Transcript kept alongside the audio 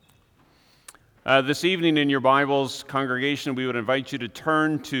This evening in your Bibles, congregation, we would invite you to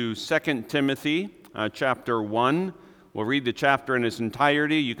turn to 2 Timothy chapter 1. We'll read the chapter in its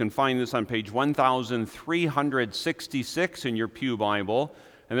entirety. You can find this on page 1366 in your pew Bible.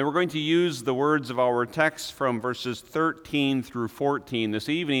 And then we're going to use the words of our text from verses 13 through 14. This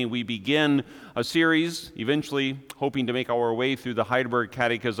evening we begin a series, eventually hoping to make our way through the Heidelberg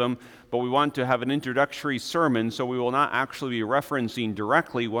Catechism, but we want to have an introductory sermon, so we will not actually be referencing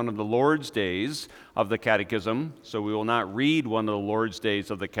directly one of the Lord's days of the Catechism, so we will not read one of the Lord's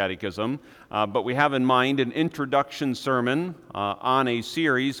days of the Catechism, but we have in mind an introduction sermon on a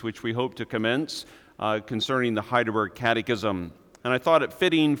series which we hope to commence concerning the Heidelberg Catechism. And I thought it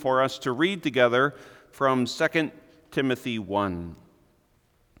fitting for us to read together from 2 Timothy 1.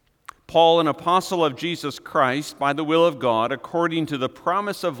 Paul, an apostle of Jesus Christ, by the will of God, according to the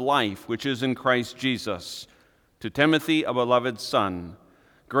promise of life which is in Christ Jesus, to Timothy, a beloved son,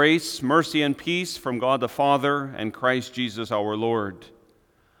 grace, mercy, and peace from God the Father and Christ Jesus our Lord.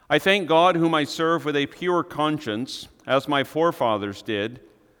 I thank God, whom I serve with a pure conscience, as my forefathers did,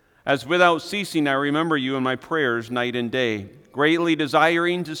 as without ceasing I remember you in my prayers night and day, greatly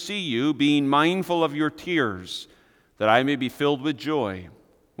desiring to see you, being mindful of your tears, that I may be filled with joy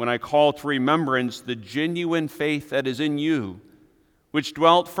when I call to remembrance the genuine faith that is in you, which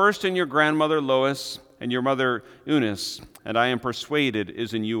dwelt first in your grandmother Lois and your mother Eunice, and I am persuaded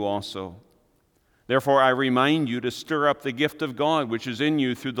is in you also. Therefore I remind you to stir up the gift of God which is in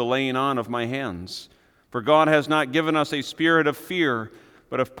you through the laying on of my hands. For God has not given us a spirit of fear,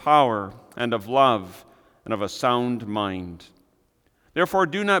 but of power and of love and of a sound mind. Therefore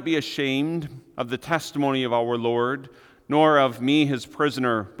do not be ashamed of the testimony of our Lord, nor of me his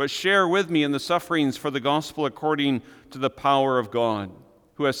prisoner, but share with me in the sufferings for the gospel according to the power of God,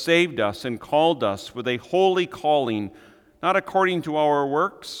 who has saved us and called us with a holy calling, not according to our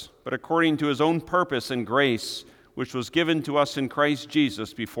works, but according to his own purpose and grace, which was given to us in Christ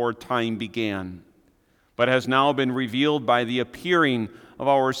Jesus before time began, but has now been revealed by the appearing of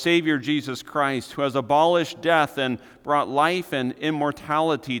our Savior Jesus Christ, who has abolished death and brought life and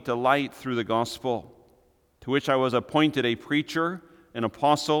immortality to light through the gospel, to which I was appointed a preacher, an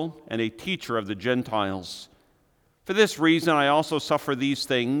apostle, and a teacher of the Gentiles. For this reason I also suffer these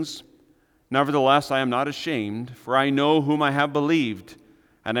things. Nevertheless, I am not ashamed, for I know whom I have believed,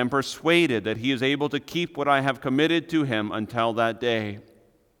 and am persuaded that he is able to keep what I have committed to him until that day.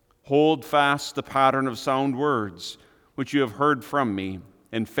 Hold fast the pattern of sound words, which you have heard from me,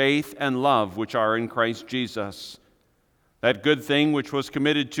 in faith and love which are in Christ Jesus. That good thing which was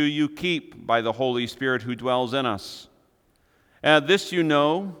committed to you keep by the Holy Spirit who dwells in us. This you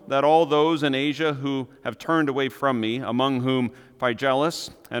know, that all those in Asia who have turned away from me, among whom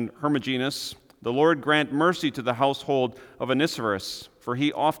Phygellus and Hermogenes, the Lord grant mercy to the household of Onesiphorus, for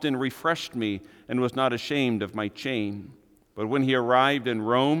he often refreshed me and was not ashamed of my chain. But when he arrived in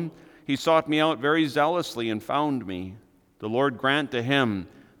Rome, he sought me out very zealously and found me. The Lord grant to him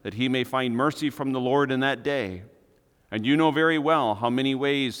that he may find mercy from the Lord in that day. And you know very well how many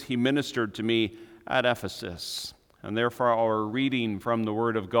ways he ministered to me at Ephesus. And therefore our reading from the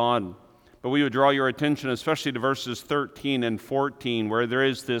Word of God. But we would draw your attention especially to verses 13 and 14, where there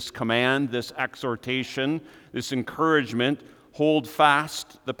is this command, this exhortation, this encouragement, hold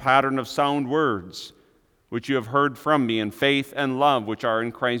fast the pattern of sound words, which you have heard from me in faith and love which are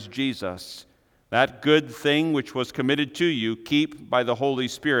in Christ Jesus. That good thing which was committed to you, keep by the Holy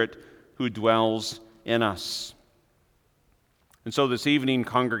Spirit who dwells in us. And so this evening,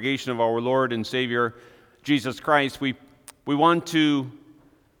 congregation of our Lord and Savior, Jesus Christ, we want to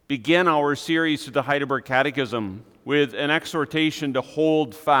begin our series through the Heidelberg Catechism with an exhortation to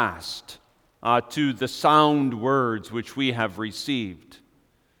hold fast to the sound words which we have received.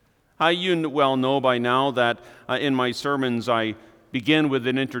 You well know by now that in my sermons I begin with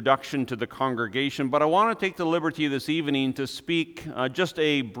an introduction to the congregation, but I want to take the liberty this evening to speak just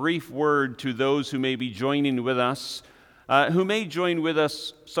a brief word to those who may be joining with us, who may join with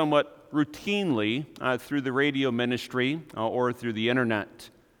us somewhat routinely through the radio ministry or through the internet.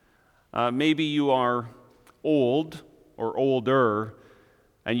 Maybe you are old or older,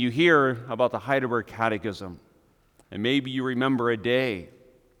 and you hear about the Heidelberg Catechism, and maybe you remember a day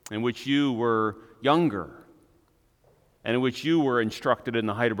in which you were younger, and in which you were instructed in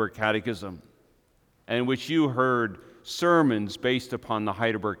the Heidelberg Catechism, and in which you heard sermons based upon the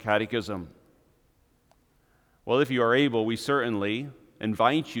Heidelberg Catechism. Well, if you are able, we certainly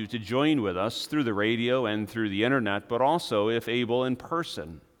invite you to join with us through the radio and through the internet, but also, if able, in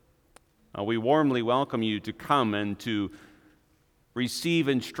person. We warmly welcome you to come and to receive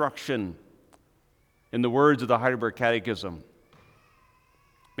instruction in the words of the Heidelberg Catechism.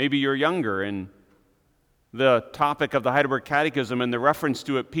 Maybe you're younger and the topic of the Heidelberg Catechism and the reference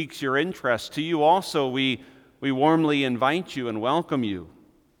to it piques your interest. To you also, we warmly invite you and welcome you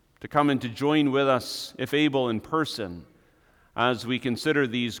to come and to join with us, if able, in person, as we consider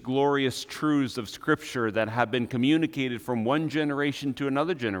these glorious truths of Scripture that have been communicated from one generation to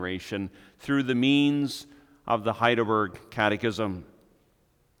another generation through the means of the Heidelberg Catechism.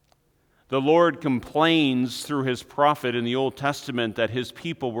 The Lord complains through his prophet in the Old Testament that his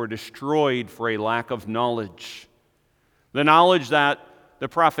people were destroyed for a lack of knowledge. The knowledge that the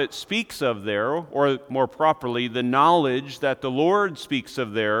prophet speaks of there, or more properly, the knowledge that the Lord speaks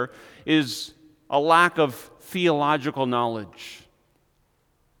of there, is a lack of theological knowledge,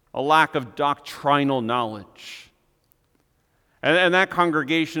 a lack of doctrinal knowledge. And that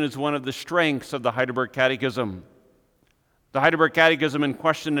congregation is one of the strengths of the Heidelberg Catechism. The Heidelberg Catechism in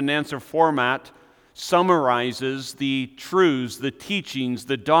question and answer format summarizes the truths, the teachings,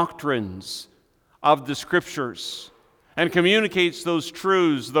 the doctrines of the Scriptures and communicates those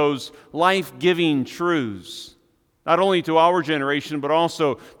truths, those life-giving truths, not only to our generation but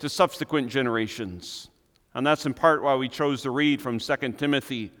also to subsequent generations. And that's in part why we chose to read from 2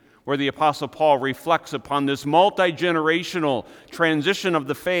 Timothy, where the Apostle Paul reflects upon this multi-generational transition of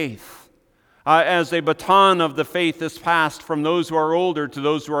the faith. As a baton of the faith is passed from those who are older to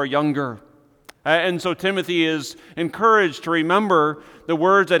those who are younger. And so Timothy is encouraged to remember the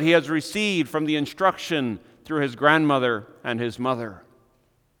words that he has received from the instruction through his grandmother and his mother.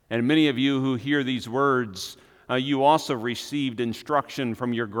 And many of you who hear these words, you also received instruction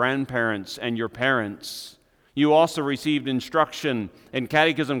from your grandparents and your parents. You also received instruction in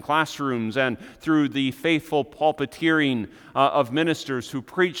catechism classrooms and through the faithful pulpiteering of ministers who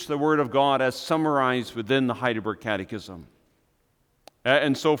preach the Word of God as summarized within the Heidelberg Catechism.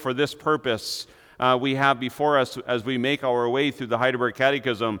 And so for this purpose, we have before us, as we make our way through the Heidelberg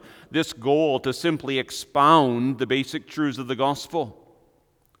Catechism, this goal to simply expound the basic truths of the gospel.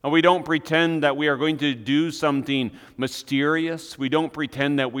 And we don't pretend that we are going to do something mysterious. We don't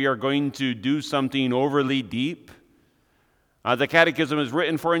pretend that we are going to do something overly deep. The Catechism is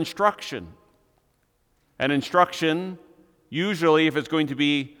written for instruction. And instruction, usually, if it's going to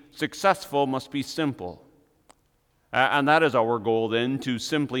be successful, must be simple. And that is our goal then, to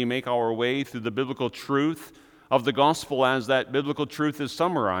simply make our way through the biblical truth of the gospel as that biblical truth is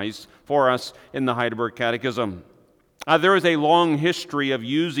summarized for us in the Heidelberg Catechism. There is a long history of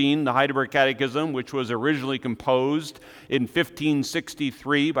using the Heidelberg Catechism, which was originally composed in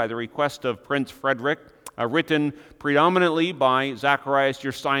 1563 by the request of Prince Frederick, written predominantly by Zacharias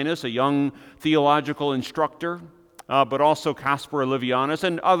Ursinus, a young theological instructor, but also Caspar Olevianus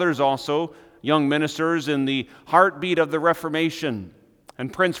and others also, young ministers in the heartbeat of the Reformation.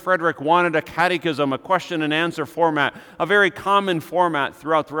 And Prince Frederick wanted a catechism, a question and answer format, a very common format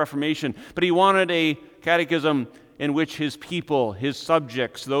throughout the Reformation, but he wanted a catechism in which his people, his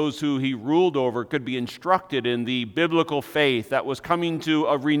subjects, those who he ruled over, could be instructed in the biblical faith that was coming to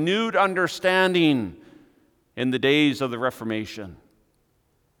a renewed understanding in the days of the Reformation.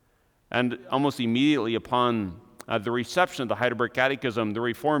 And almost immediately upon the reception of the Heidelberg Catechism, the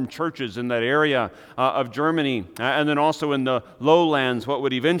Reformed churches in that area of Germany, and then also in the lowlands, what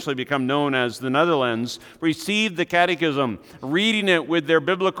would eventually become known as the Netherlands, received the Catechism, reading it with their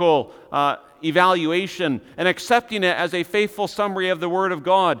biblical evaluation and accepting it as a faithful summary of the Word of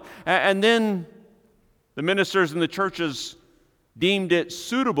God. And then the ministers in the churches deemed it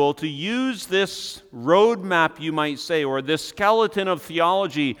suitable to use this roadmap, you might say, or this skeleton of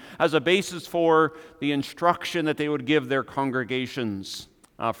theology as a basis for the instruction that they would give their congregations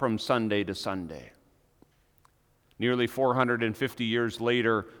from Sunday to Sunday. Nearly 450 years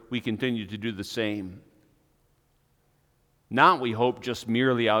later, we continue to do the same. Not, we hope, just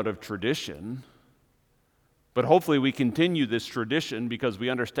merely out of tradition, but hopefully we continue this tradition because we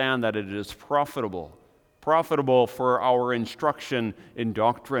understand that it is profitable for our instruction in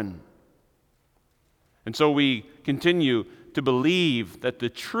doctrine. And so we continue to believe that the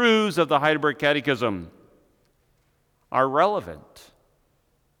truths of the Heidelberg Catechism are relevant.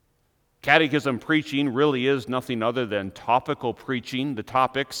 Catechism preaching really is nothing other than topical preaching, the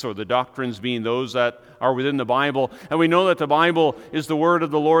topics or the doctrines being those that are within the Bible. And we know that the Bible is the word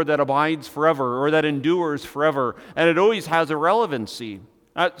of the Lord that abides forever or that endures forever, and it always has a relevancy.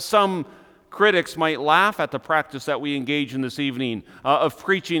 Some critics might laugh at the practice that we engage in this evening of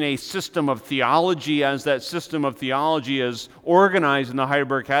preaching a system of theology as that system of theology is organized in the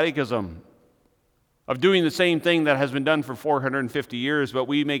Heidelberg Catechism, of doing the same thing that has been done for 450 years, but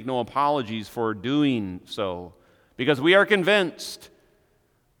we make no apologies for doing so because we are convinced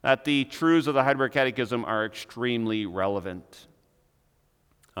that the truths of the Heidelberg Catechism are extremely relevant.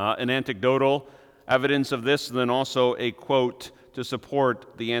 An anecdotal evidence of this, and then also a quote to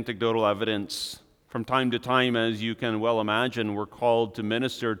support the anecdotal evidence. From time to time, as you can well imagine, we're called to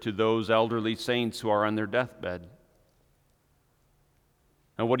minister to those elderly saints who are on their deathbed.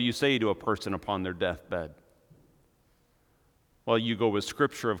 And what do you say to a person upon their deathbed? Well, you go with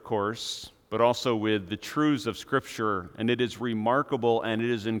Scripture, of course, but also with the truths of Scripture. And it is remarkable and it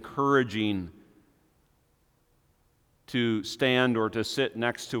is encouraging to stand or to sit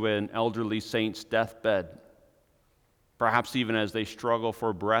next to an elderly saint's deathbed, perhaps even as they struggle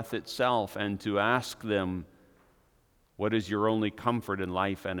for breath itself, and to ask them, what is your only comfort in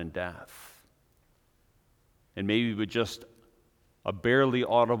life and in death? And maybe with just a barely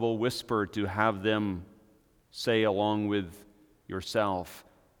audible whisper to have them say along with yourself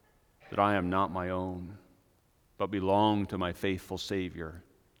that I am not my own, but belong to my faithful Savior,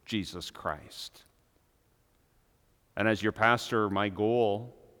 Jesus Christ. And as your pastor, my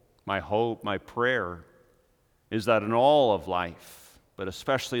goal, my hope, my prayer is that in all of life, but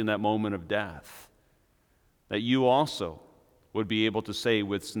especially in that moment of death, that you also would be able to say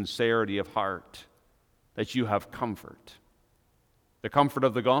with sincerity of heart that you have comfort. The comfort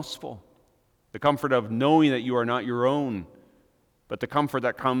of the gospel, the comfort of knowing that you are not your own, but the comfort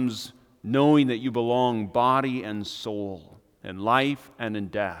that comes knowing that you belong body and soul, in life and in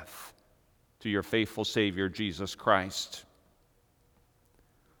death, to your faithful Savior, Jesus Christ.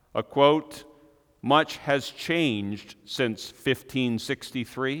 A quote, much has changed since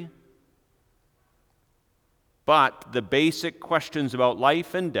 1563, but the basic questions about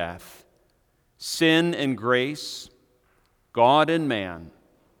life and death, sin and grace, God and man,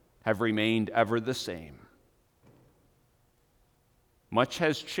 have remained ever the same. Much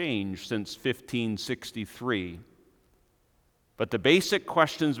has changed since 1563, but the basic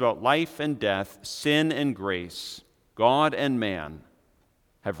questions about life and death, sin and grace, God and man,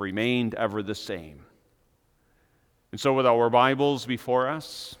 have remained ever the same. And so with our Bibles before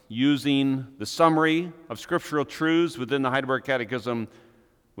us, using the summary of scriptural truths within the Heidelberg Catechism,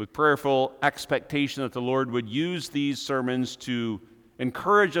 with prayerful expectation that the Lord would use these sermons to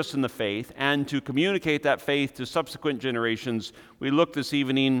encourage us in the faith and to communicate that faith to subsequent generations, we look this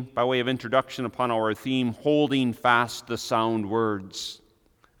evening, by way of introduction, upon our theme, Holding Fast the Sound Words.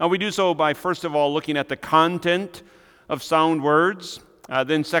 Now we do so by, first of all, looking at the content of sound words,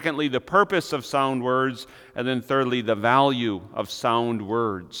 then secondly, the purpose of sound words, and then thirdly, the value of sound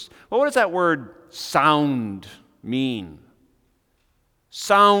words. Well, what does that word sound mean?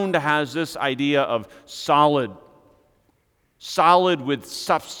 Sound has this idea of solid with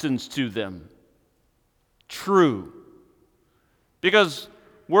substance to them, true. Because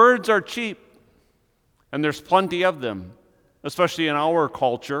words are cheap, and there's plenty of them, especially in our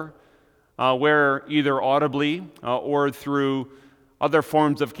culture, where either audibly or through other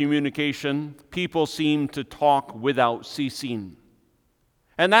forms of communication, people seem to talk without ceasing.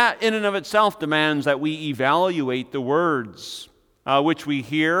 And that in and of itself demands that we evaluate the words which we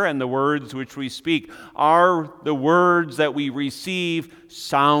hear and the words which we speak. Are the words that we receive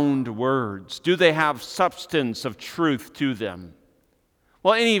sound words? Do they have substance of truth to them?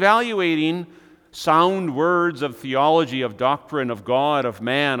 Well, in evaluating sound words of theology, of doctrine, of God, of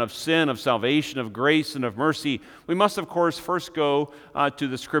man, of sin, of salvation, of grace, and of mercy, we must, of course, first go to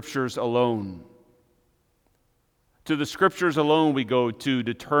the Scriptures alone. To the Scriptures alone we go to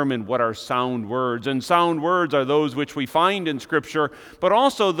determine what are sound words. And sound words are those which we find in Scripture, but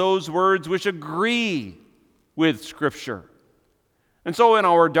also those words which agree with Scripture. And so in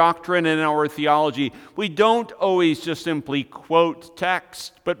our doctrine and in our theology, we don't always just simply quote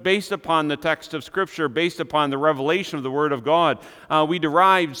text, but based upon the text of Scripture, based upon the revelation of the Word of God, we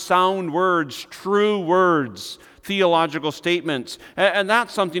derive sound words, true words, theological statements. And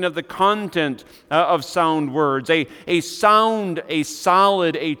that's something of the content of sound words. A sound, a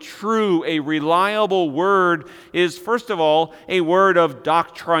solid, a true, a reliable word is, first of all, a word of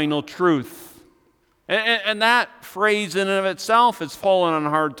doctrinal truth. And that phrase in and of itself has fallen on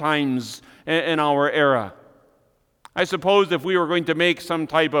hard times in our era. I suppose if we were going to make some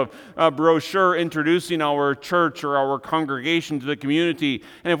type of brochure introducing our church or our congregation to the community,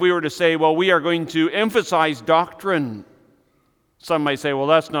 and if we were to say, well, we are going to emphasize doctrine, some might say, well,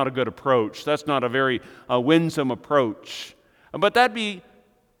 that's not a good approach. That's not a very winsome approach. But that'd be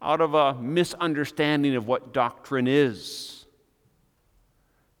out of a misunderstanding of what doctrine is.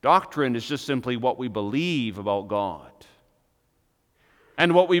 Doctrine is just simply what we believe about God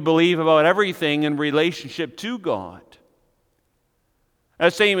and what we believe about everything in relationship to God. The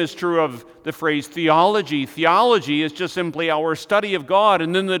same is true of the phrase theology. Theology is just simply our study of God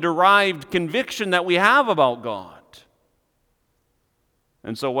and then the derived conviction that we have about God.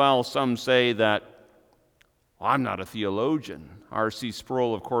 And so while some say that, well, I'm not a theologian, R.C.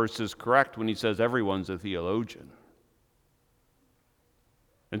 Sproul, of course, is correct when he says everyone's a theologian.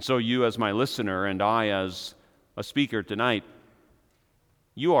 And so you as my listener and I as a speaker tonight,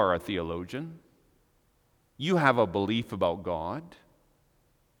 you are a theologian. You have a belief about God.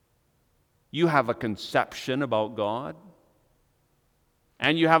 You have a conception about God.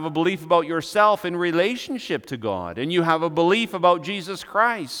 And you have a belief about yourself in relationship to God. And you have a belief about Jesus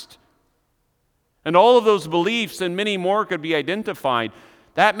Christ. And all of those beliefs and many more could be identified.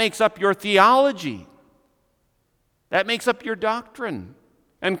 That makes up your theology. That makes up your doctrine.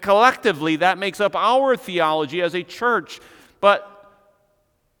 And collectively, that makes up our theology as a church. But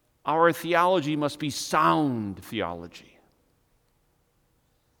our theology must be sound theology.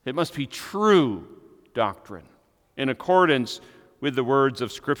 It must be true doctrine in accordance with the words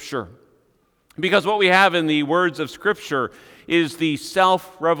of Scripture. Because what we have in the words of Scripture is the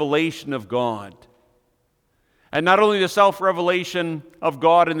self-revelation of God. And not only the self-revelation of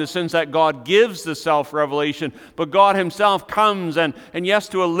God in the sense that God gives the self-revelation, but God himself comes and yes,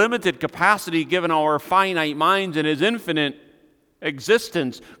 to a limited capacity given our finite minds and his infinite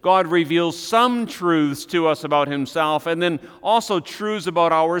existence, God reveals some truths to us about himself, and then also truths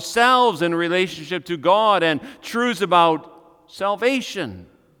about ourselves in relationship to God and truths about salvation.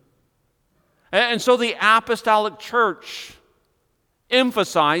 And so the apostolic church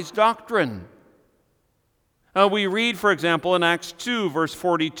emphasized doctrine. We read, for example, in Acts 2, verse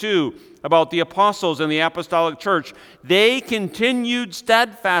 42, about the apostles in the apostolic church. They continued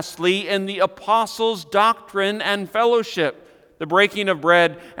steadfastly in the apostles' doctrine and fellowship, the breaking of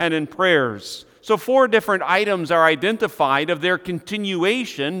bread, and in prayers. So 4 different items are identified of their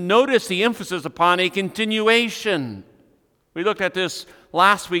continuation. Notice the emphasis upon a continuation. We looked at this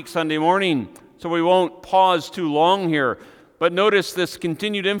last week, Sunday morning, so we won't pause too long here. But notice this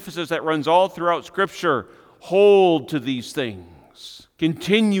continued emphasis that runs all throughout Scripture. Hold to these things.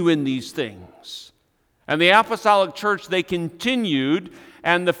 Continue in these things. And the apostolic church, they continued.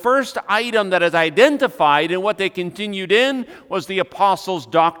 And the first item that is identified in what they continued in was the apostles'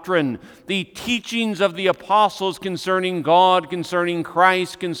 doctrine. The teachings of the apostles concerning God, concerning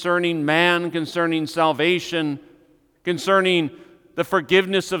Christ, concerning man, concerning salvation, concerning the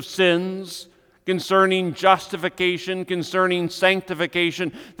forgiveness of sins, concerning justification, concerning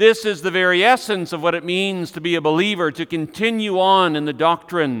sanctification. This is the very essence of what it means to be a believer, to continue on in the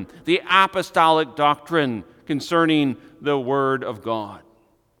doctrine, the apostolic doctrine concerning the Word of God.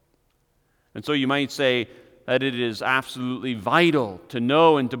 And so you might say that it is absolutely vital to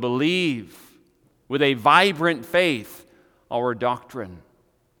know and to believe with a vibrant faith our doctrine.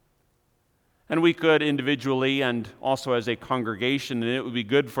 And we could individually and also as a congregation, and it would be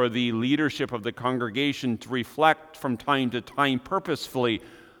good for the leadership of the congregation to reflect from time to time purposefully,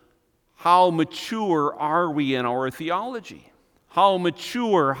 how mature are we in our theology? How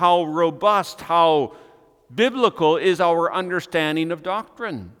mature, how robust, how biblical is our understanding of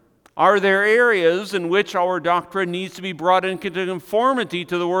doctrine? Are there areas in which our doctrine needs to be brought into conformity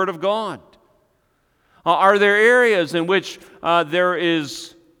to the Word of God? Are there areas in which there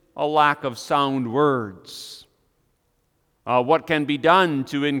is a lack of sound words? What can be done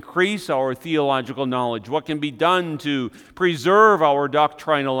to increase our theological knowledge? What can be done to preserve our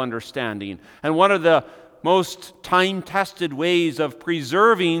doctrinal understanding? And one of the most time-tested ways of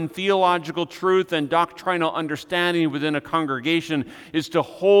preserving theological truth and doctrinal understanding within a congregation is to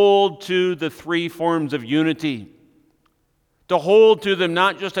hold to the 3 forms of unity. To hold to them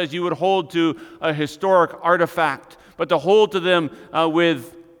not just as you would hold to a historic artifact, but to hold to them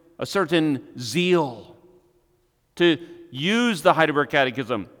with a certain zeal, to use the Heidelberg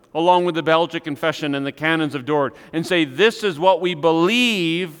Catechism along with the Belgic Confession and the Canons of Dort and say, this is what we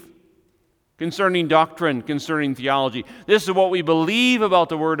believe concerning doctrine, concerning theology. This is what we believe about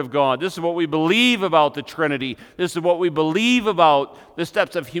the Word of God. This is what we believe about the Trinity. This is what we believe about the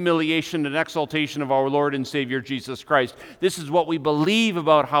steps of humiliation and exaltation of our Lord and Savior Jesus Christ. This is what we believe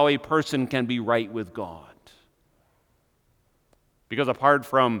about how a person can be right with God. Because apart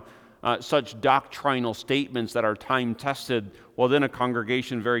from such doctrinal statements that are time-tested, well, then a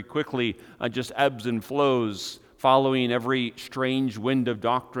congregation very quickly just ebbs and flows, following every strange wind of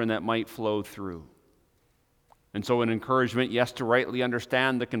doctrine that might flow through. And so an encouragement, yes, to rightly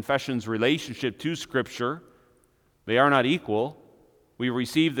understand the confession's relationship to Scripture. They are not equal. We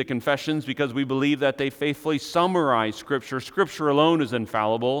receive the confessions because we believe that they faithfully summarize Scripture. Scripture alone is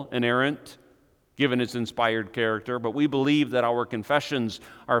infallible, inerrant, given its inspired character, but we believe that our confessions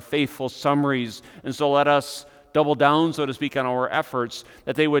are faithful summaries, and so let us double down, so to speak, on our efforts,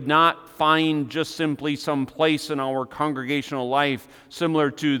 that they would not find just simply some place in our congregational life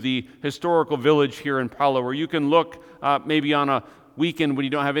similar to the historical village here in Pella, where you can look maybe on a weekend when you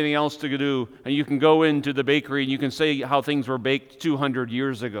don't have anything else to do, and you can go into the bakery and you can say how things were baked 200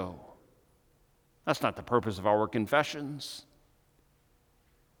 years ago. That's not the purpose of our confessions.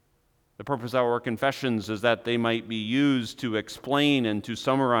 The purpose of our confessions is that they might be used to explain and to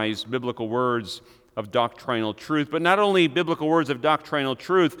summarize biblical words of doctrinal truth, but not only biblical words of doctrinal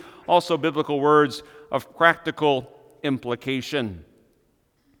truth, also biblical words of practical implication.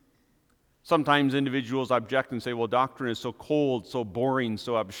 Sometimes individuals object and say, well, doctrine is so cold, so boring,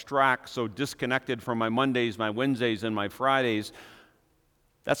 so abstract, so disconnected from my Mondays, my Wednesdays, and my Fridays.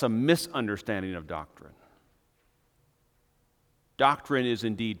 That's a misunderstanding of doctrine. Doctrine is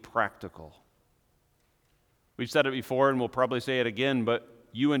indeed practical. We've said it before and we'll probably say it again, but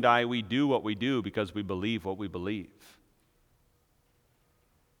you and I, we do what we do because we believe what we believe.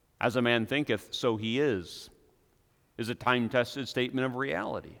 As a man thinketh, so he is a time-tested statement of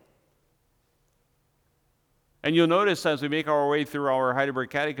reality. And you'll notice as we make our way through our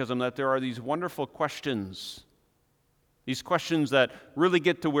Heidelberg Catechism that there are these wonderful questions. These questions that really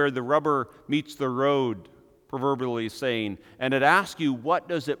get to where the rubber meets the road, proverbially saying, and it asks you, what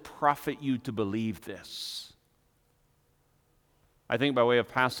does it profit you to believe this? I think by way of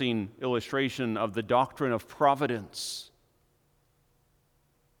passing illustration of the doctrine of providence.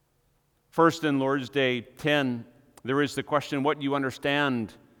 First in Lord's Day 10, there is the question, what do you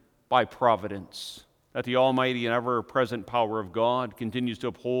understand by providence? That the almighty and ever-present power of God continues to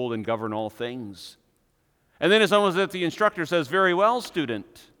uphold and govern all things. And then it's almost as if the instructor says, very well,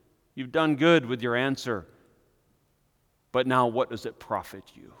 student, you've done good with your answer. But now what does it profit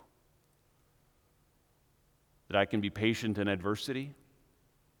you? That I can be patient in adversity,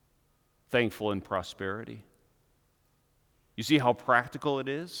 thankful in prosperity. You see how practical it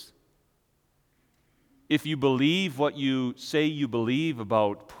is? If you believe what you say you believe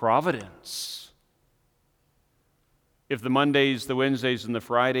about providence, if the Mondays, the Wednesdays, and the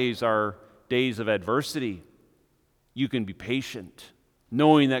Fridays are days of adversity, you can be patient,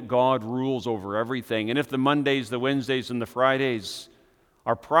 knowing that God rules over everything. And if the Mondays, the Wednesdays, and the Fridays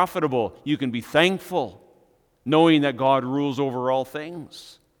are profitable, you can be thankful, knowing that God rules over all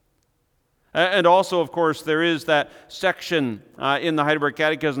things. And also, of course, there is that section in the Heidelberg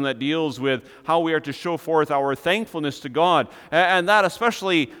Catechism that deals with how we are to show forth our thankfulness to God. And that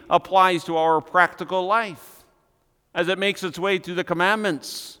especially applies to our practical life as it makes its way through the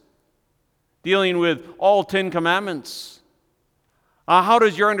commandments, dealing with all 10 commandments. How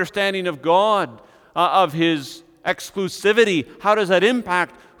does your understanding of God, of His exclusivity, how does that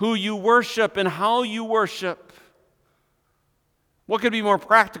impact who you worship and how you worship? What could be more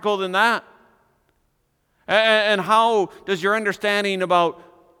practical than that? And how does your understanding about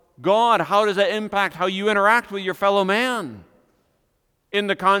God, how does that impact how you interact with your fellow man in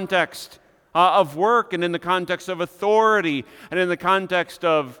the context of work and in the context of authority and in the context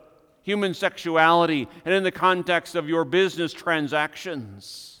of human sexuality and in the context of your business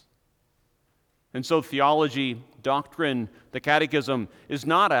transactions? And so theology, doctrine, the catechism is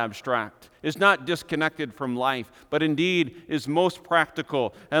not abstract, is not disconnected from life, but indeed is most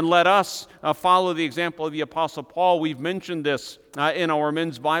practical. And let us follow the example of the Apostle Paul. We've mentioned this in our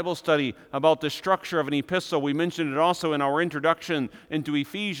men's Bible study about the structure of an epistle. We mentioned it also in our introduction into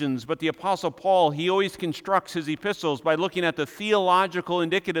Ephesians. But the Apostle Paul, he always constructs his epistles by looking at the theological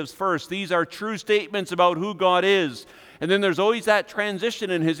indicatives first. These are true statements about who God is. And then there's always that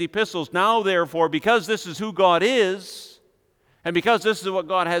transition in his epistles. Now, therefore, because this is who God is, and because this is what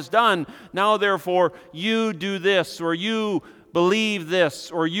God has done, now, therefore, you do this, or you believe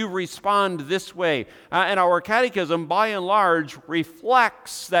this, or you respond this way. And our catechism, by and large,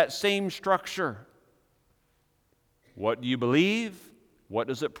 reflects that same structure. What do you believe? What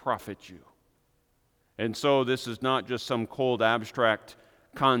does it profit you? And so this is not just some cold, abstract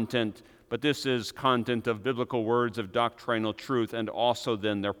content, but this is content of biblical words of doctrinal truth and also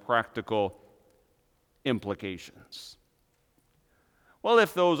then their practical implications. Well,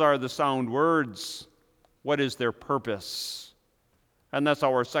 if those are the sound words, what is their purpose? And that's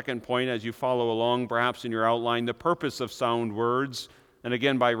our second point as you follow along, perhaps in your outline, the purpose of sound words. And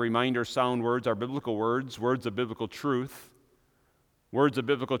again, by reminder, sound words are biblical words, words of biblical truth. Words of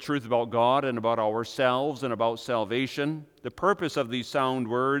biblical truth about God and about ourselves and about salvation. The purpose of these sound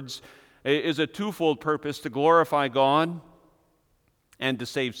words is a twofold purpose: to glorify God and to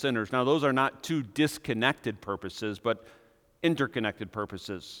save sinners. Now, those are not two disconnected purposes, but interconnected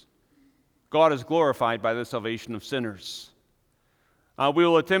purposes. God is glorified by the salvation of sinners. We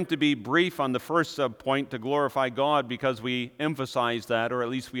will attempt to be brief on the first point, to glorify God, because we emphasize that, or at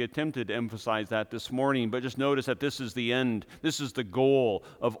least we attempted to emphasize that this morning. But just notice that this is the end, this is the goal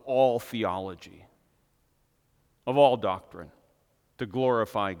of all theology, of all doctrine, to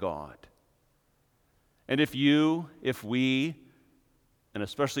glorify God. And if you, if we, and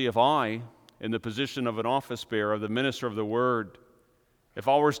especially if I, in the position of an office bearer, of the minister of the Word, if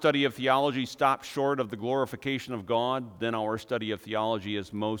our study of theology stops short of the glorification of God, then our study of theology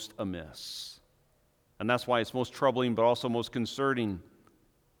is most amiss. And that's why it's most troubling, but also most concerning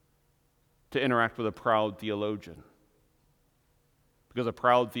to interact with a proud theologian. Because a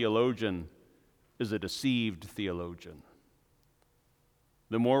proud theologian is a deceived theologian.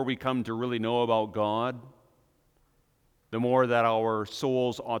 The more we come to really know about God, the more that our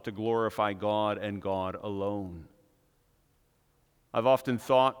souls ought to glorify God and God alone. I've often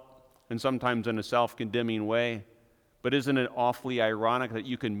thought, and sometimes in a self-condemning way, but isn't it awfully ironic that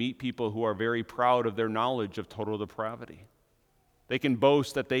you can meet people who are very proud of their knowledge of total depravity? They can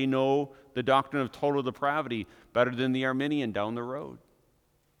boast that they know the doctrine of total depravity better than the Arminian down the road.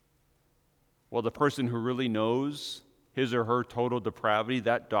 Well, the person who really knows his or her total depravity,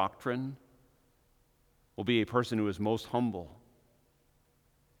 that doctrine, will be a person who is most humble,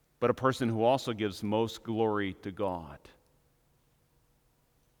 but a person who also gives most glory to God.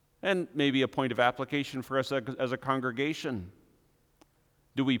 And maybe a point of application for us as a congregation.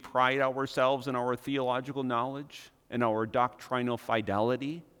 Do we pride ourselves in our theological knowledge and our doctrinal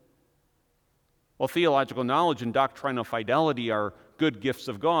fidelity? Well, theological knowledge and doctrinal fidelity are good gifts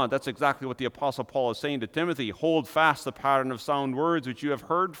of God. That's exactly what the Apostle Paul is saying to Timothy. Hold fast the pattern of sound words which you have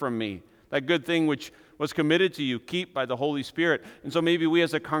heard from me. That good thing which was committed to you, keep by the Holy Spirit. And so maybe we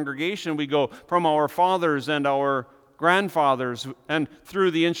as a congregation, we go from our fathers and our grandfathers, and through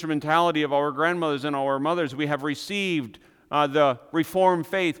the instrumentality of our grandmothers and our mothers, we have received the Reformed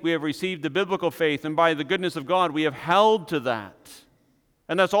faith. We have received the biblical faith, and by the goodness of God, we have held to that.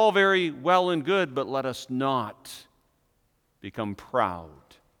 And that's all very well and good, but let us not become proud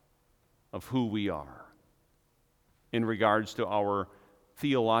of who we are in regards to our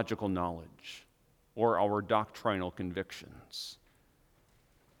theological knowledge or our doctrinal convictions.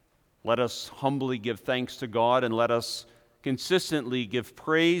 Let us humbly give thanks to God, and let us consistently give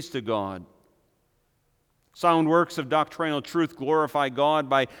praise to God. Sound works of doctrinal truth glorify God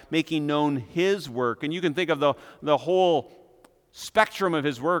by making known His work. And you can think of the whole spectrum of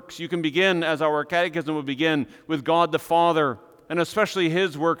His works. You can begin, as our catechism would begin, with God the Father, and especially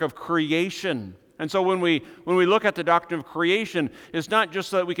His work of creation. And so when we look at the doctrine of creation, it's not just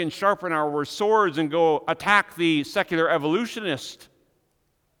so that we can sharpen our swords and go attack the secular evolutionist,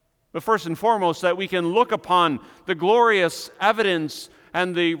 but first and foremost, that we can look upon the glorious evidence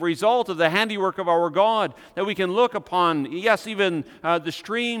and the result of the handiwork of our God, that we can look upon, yes, even the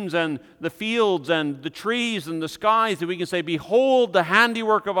streams and the fields and the trees and the skies, that we can say, behold the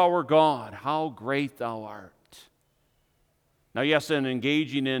handiwork of our God, how great thou art. Now, yes, in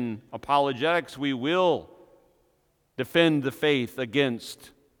engaging in apologetics, we will defend the faith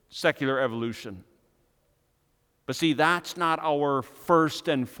against secular evolution. But see, that's not our first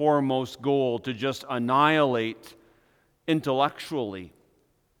and foremost goal, to just annihilate intellectually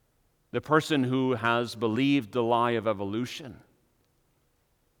the person who has believed the lie of evolution.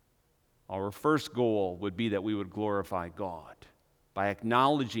 Our first goal would be that we would glorify God by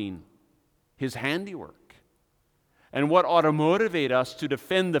acknowledging His handiwork. And what ought to motivate us to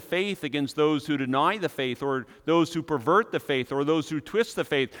defend the faith against those who deny the faith, or those who pervert the faith, or those who twist the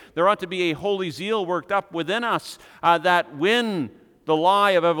faith? There ought to be a holy zeal worked up within us that when the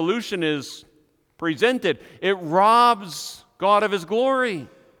lie of evolution is presented, it robs God of His glory.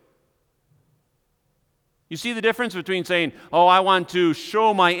 You see the difference between saying, oh, I want to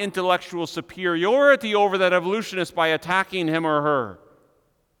show my intellectual superiority over that evolutionist by attacking him or her,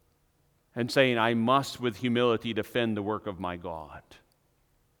 and saying, I must with humility defend the work of my God,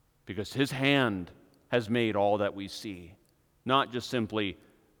 because His hand has made all that we see, not just simply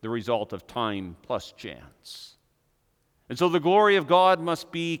the result of time plus chance. And so the glory of God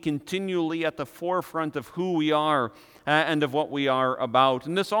must be continually at the forefront of who we are and of what we are about.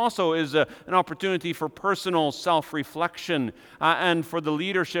 And this also is an opportunity for personal self-reflection and for the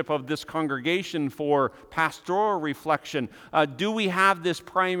leadership of this congregation for pastoral reflection. Do we have this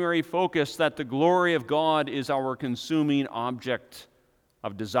primary focus that the glory of God is our consuming object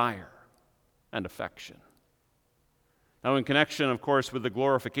of desire and affection? Now, in connection, of course, with the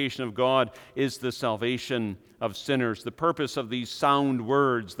glorification of God is the salvation of sinners. The purpose of these sound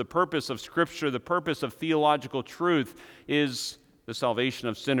words, the purpose of Scripture, the purpose of theological truth is the salvation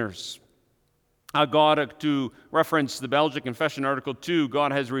of sinners. To reference the Belgic Confession, Article 2,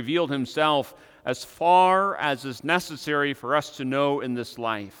 God has revealed himself as far as is necessary for us to know in this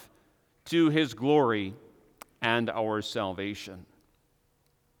life, to his glory and our salvation.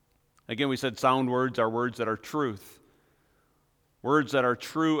 Again, we said sound words are words that are truth. Words that are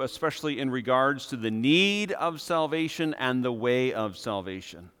true, especially in regards to the need of salvation and the way of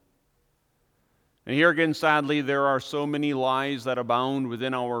salvation. And here again, sadly, there are so many lies that abound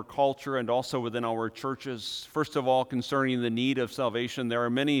within our culture and also within our churches. First of all, concerning the need of salvation, there are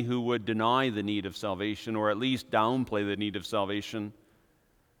many who would deny the need of salvation or at least downplay the need of salvation.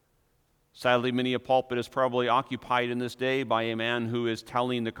 Sadly, many a pulpit is probably occupied in this day by a man who is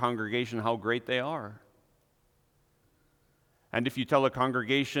telling the congregation how great they are. And if you tell a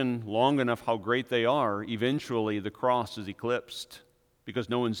congregation long enough how great they are, eventually the cross is eclipsed, because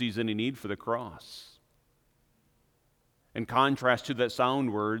no one sees any need for the cross. In contrast to that,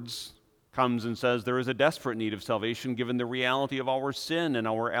 sound words comes and says there is a desperate need of salvation given the reality of our sin and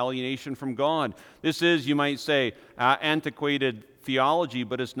our alienation from God. This is, you might say, antiquated theology,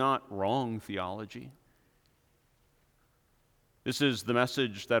 but it's not wrong theology. This is the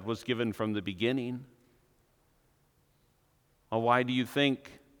message that was given from the beginning. Well, why do you think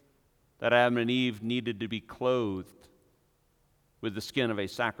that Adam and Eve needed to be clothed with the skin of a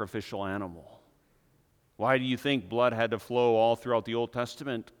sacrificial animal? Why do you think blood had to flow all throughout the Old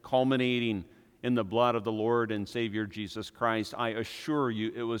Testament, culminating in the blood of the Lord and Savior Jesus Christ? I assure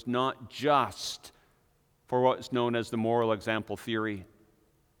you, it was not just for what's known as the moral example theory.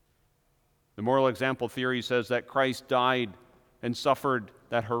 The moral example theory says that Christ died and suffered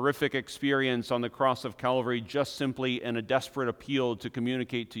that horrific experience on the cross of Calvary just simply in a desperate appeal to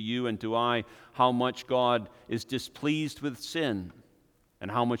communicate to you and to I how much God is displeased with sin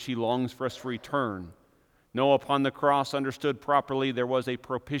and how much he longs for us to return. No, upon the cross, understood properly, there was a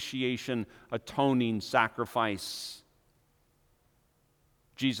propitiation, atoning sacrifice.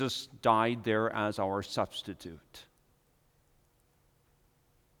 Jesus died there as our substitute.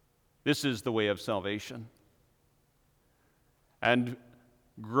 This is the way of salvation. And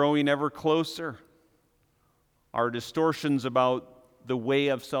growing ever closer are distortions about the way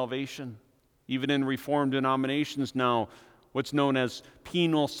of salvation. Even in Reformed denominations now, what's known as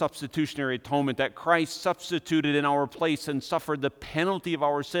penal substitutionary atonement, that Christ substituted in our place and suffered the penalty of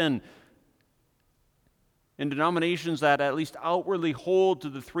our sin. In denominations that at least outwardly hold to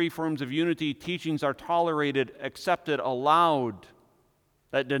the three forms of unity, teachings are tolerated, accepted, allowed,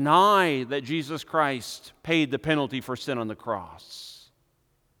 that deny that Jesus Christ paid the penalty for sin on the cross.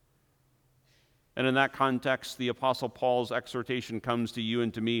 And in that context, the Apostle Paul's exhortation comes to you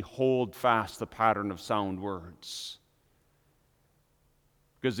and to me, hold fast the pattern of sound words.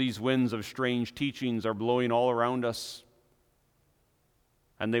 Because these winds of strange teachings are blowing all around us,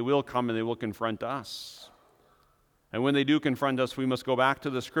 and they will come and they will confront us. And when they do confront us, we must go back to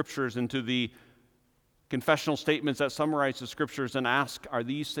the Scriptures and to the confessional statements that summarize the Scriptures and ask, are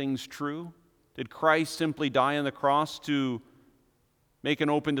these things true? Did Christ simply die on the cross to make an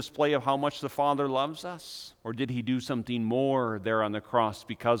open display of how much the Father loves us? Or did he do something more there on the cross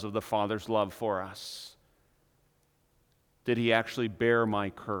because of the Father's love for us? Did he actually bear my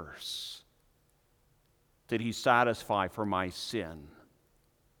curse? Did he satisfy for my sin?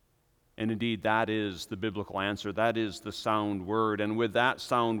 And indeed, that is the biblical answer. That is the sound word. And with that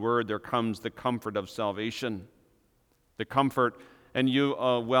sound word, there comes the comfort of salvation. The comfort, and you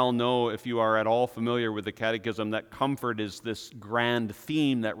well know, if you are at all familiar with the Catechism, that comfort is this grand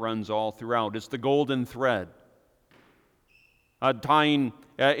theme that runs all throughout. It's the golden thread, tying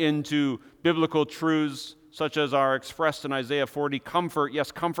into biblical truths such as are expressed in Isaiah 40, comfort, yes,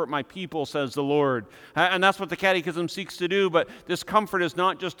 comfort my people, says the Lord. And that's what the Catechism seeks to do, but this comfort is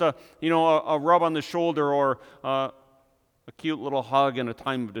not just a rub on the shoulder or a cute little hug in a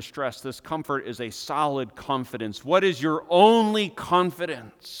time of distress. This comfort is a solid confidence. What is your only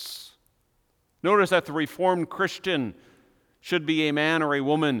confidence? Notice that the Reformed Christian should be a man or a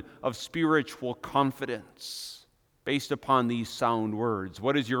woman of spiritual confidence, based upon these sound words.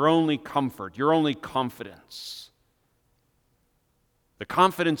 What is your only comfort, your only confidence? The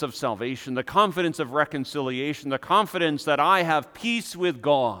confidence of salvation, the confidence of reconciliation, the confidence that I have peace with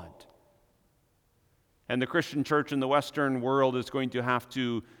God. And the Christian church in the Western world is going to have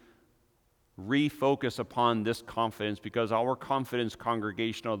to refocus upon this confidence, because our confidence,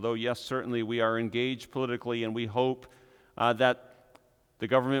 congregation, although yes, certainly we are engaged politically and we hope that the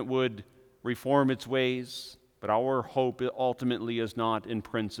government would reform its ways, but our hope ultimately is not in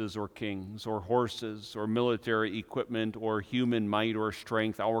princes or kings or horses or military equipment or human might or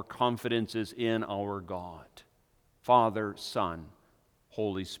strength. Our confidence is in our God, Father, Son,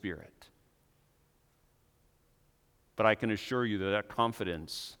 Holy Spirit. But I can assure you that that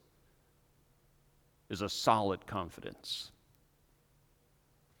confidence is a solid confidence.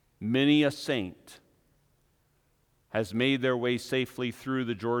 Many a saint has made their way safely through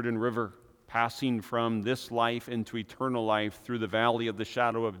the Jordan River, passing from this life into eternal life through the valley of the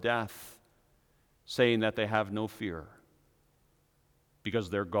shadow of death, saying that they have no fear because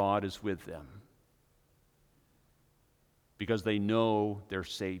their God is with them, because they know their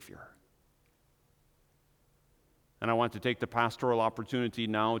Savior. And I want to take the pastoral opportunity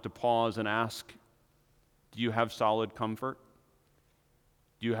now to pause and ask, do you have solid comfort?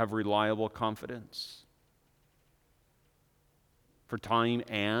 Do you have reliable confidence for time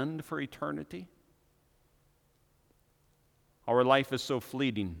and for eternity? Our life is so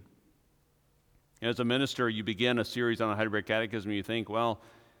fleeting. As a minister, you begin a series on the Heidelberg Catechism, and you think, well,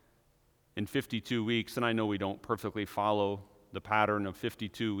 in 52 weeks, and I know we don't perfectly follow the pattern of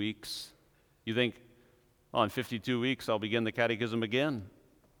 52 weeks, you think, well, in 52 weeks, I'll begin the Catechism again.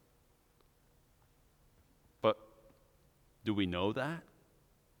 But do we know that?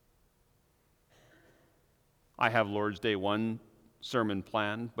 I have Lord's Day 1 sermon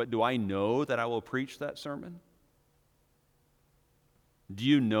planned, but do I know that I will preach that sermon? Do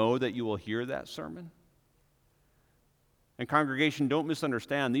you know that you will hear that sermon? And congregation, don't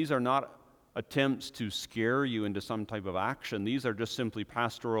misunderstand. These are not attempts to scare you into some type of action. These are just simply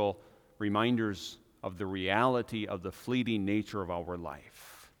pastoral reminders of the reality of the fleeting nature of our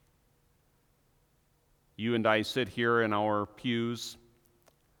life. You and I sit here in our pews,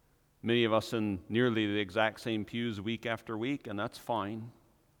 many of us in nearly the exact same pews week after week, and that's fine.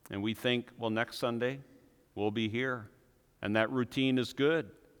 And we think, well, next Sunday we'll be here. And that routine is good.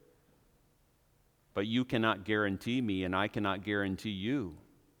 But you cannot guarantee me, and I cannot guarantee you,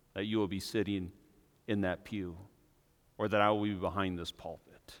 that you will be sitting in that pew or that I will be behind this pulpit.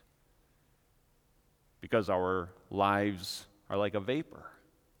 Because our lives are like a vapor.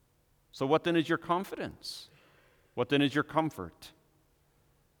 So what then is your confidence? What then is your comfort?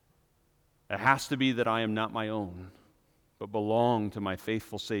 It has to be that I am not my own, but belong to my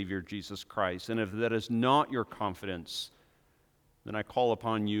faithful Savior, Jesus Christ. And if that is not your confidence, then I call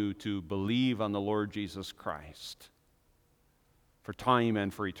upon you to believe on the Lord Jesus Christ for time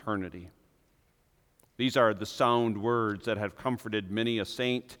and for eternity. These are the sound words that have comforted many a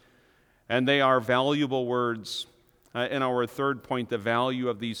saint, and they are valuable words. In our third point, the value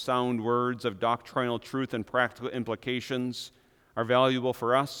of these sound words of doctrinal truth and practical implications are valuable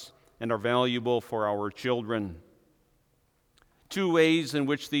for us and are valuable for our children. Two ways in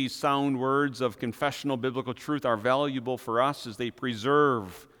which these sound words of confessional biblical truth are valuable for us is they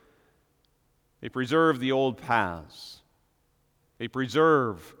preserve the old paths. They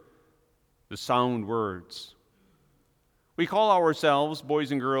preserve the sound words. We call ourselves,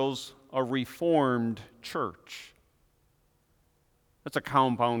 boys and girls, a Reformed church. That's a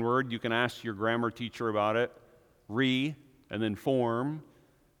compound word. You can ask your grammar teacher about it. Re, and then form.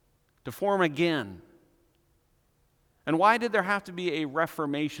 To form again. And why did there have to be a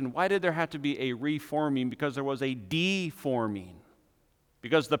reformation? Why did there have to be a reforming? Because there was a deforming.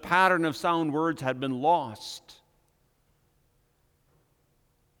 Because the pattern of sound words had been lost.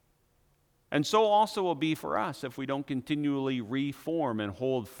 And so also will be for us if we don't continually reform and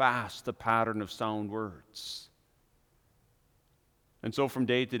hold fast the pattern of sound words. And so from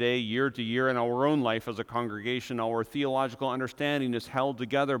day to day, year to year, in our own life as a congregation, our theological understanding is held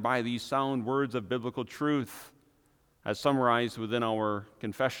together by these sound words of biblical truth, as summarized within our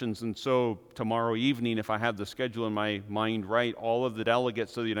confessions. And so tomorrow evening, if I have the schedule in my mind right, all of the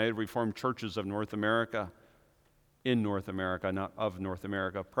delegates of the United Reformed Churches of North America, in North America, not of North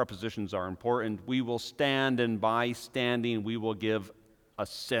America, prepositions are important. We will stand, and by standing, we will give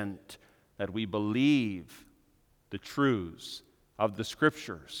assent that we believe the truths of the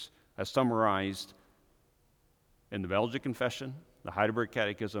Scriptures as summarized in the Belgic Confession, the Heidelberg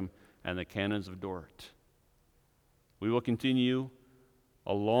Catechism, and the Canons of Dort. We will continue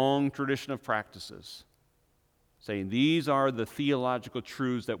a long tradition of practices, saying these are the theological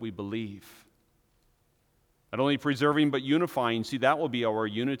truths that we believe. Not only preserving, but unifying. See, that will be our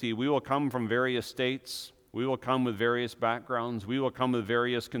unity. We will come from various states. We will come with various backgrounds. We will come with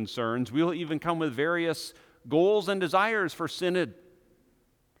various concerns. We will even come with various goals and desires for synod.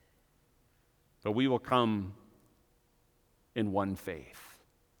 But we will come in one faith.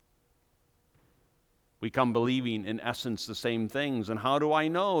 We come believing, in essence, the same things. And how do I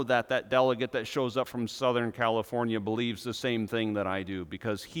know that that delegate that shows up from Southern California believes the same thing that I do?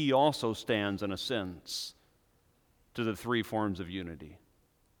 Because he also stands in a sense to the three forms of unity.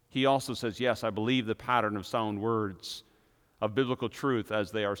 He also says, yes, I believe the pattern of sound words of biblical truth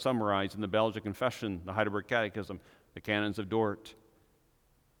as they are summarized in the Belgic Confession, the Heidelberg Catechism, the canons of Dort.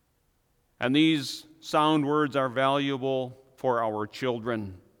 And these sound words are valuable for our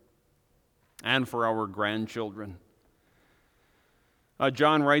children and for our grandchildren.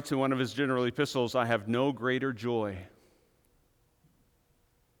 John writes in one of his general epistles, I have no greater joy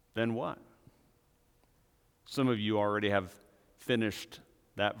than what? Some of you already have finished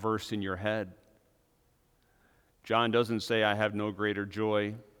that verse in your head. John doesn't say, I have no greater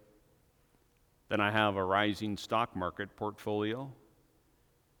joy than I have a rising stock market portfolio,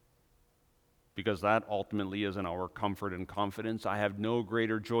 because that ultimately is in our comfort and confidence. I have no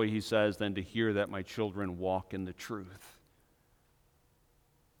greater joy, he says, than to hear that my children walk in the truth.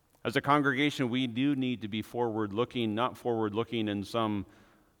 As a congregation, we do need to be forward-looking, not forward-looking in some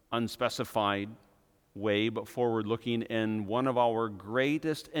unspecified way, but forward-looking in one of our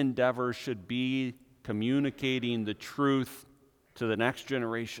greatest endeavors should be communicating the truth to the next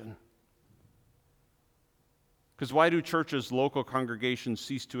generation. Because why do churches, local congregations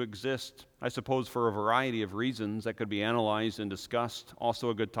cease to exist? I suppose for a variety of reasons that could be analyzed and discussed. Also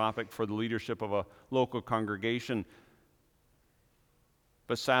a good topic for the leadership of a local congregation.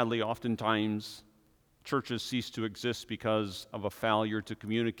 But sadly, oftentimes, churches cease to exist because of a failure to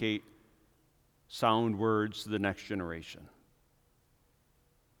communicate sound words to the next generation.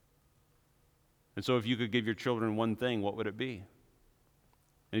 And so if you could give your children one thing, what would it be?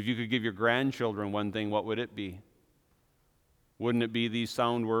 And if you could give your grandchildren one thing, what would it be? Wouldn't it be these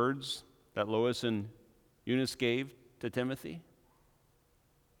sound words that Lois and Eunice gave to Timothy?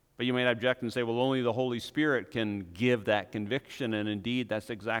 But you might object and say, well, only the Holy Spirit can give that conviction, and indeed, that's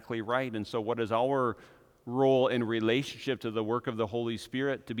exactly right. And so what is our role in relationship to the work of the Holy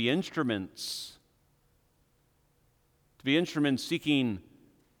Spirit? To be instruments. To be instruments seeking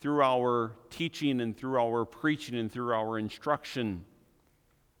through our teaching and through our preaching and through our instruction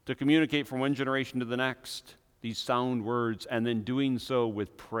to communicate from one generation to the next these sound words, and then doing so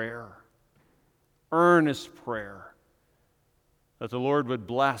with prayer, earnest prayer, that the Lord would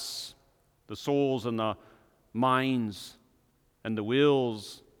bless the souls and the minds and the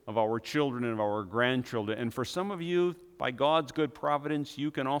wills of our children and of our grandchildren. And for some of you, by God's good providence, you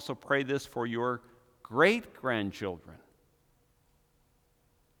can also pray this for your great-grandchildren.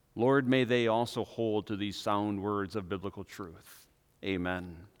 Lord, may they also hold to these sound words of biblical truth.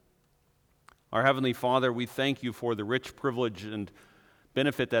 Amen. Our Heavenly Father, we thank you for the rich privilege and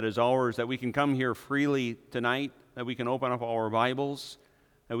benefit that is ours, that we can come here freely tonight, that we can open up our Bibles,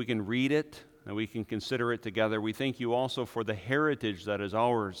 that we can read it, that we can consider it together. We thank you also for the heritage that is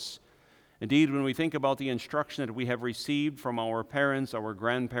ours. Indeed, when we think about the instruction that we have received from our parents, our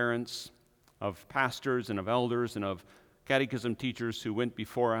grandparents, of pastors and of elders and of catechism teachers who went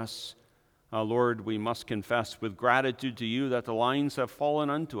before us, Lord, we must confess with gratitude to you that the lines have fallen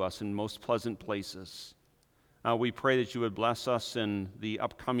unto us in most pleasant places. We pray that you would bless us in the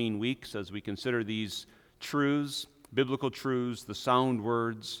upcoming weeks as we consider these truths, biblical truths, the sound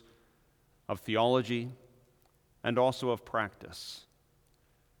words of theology and also of practice.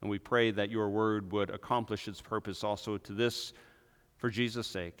 And we pray that your word would accomplish its purpose also to this, for Jesus'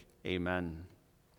 sake. Amen.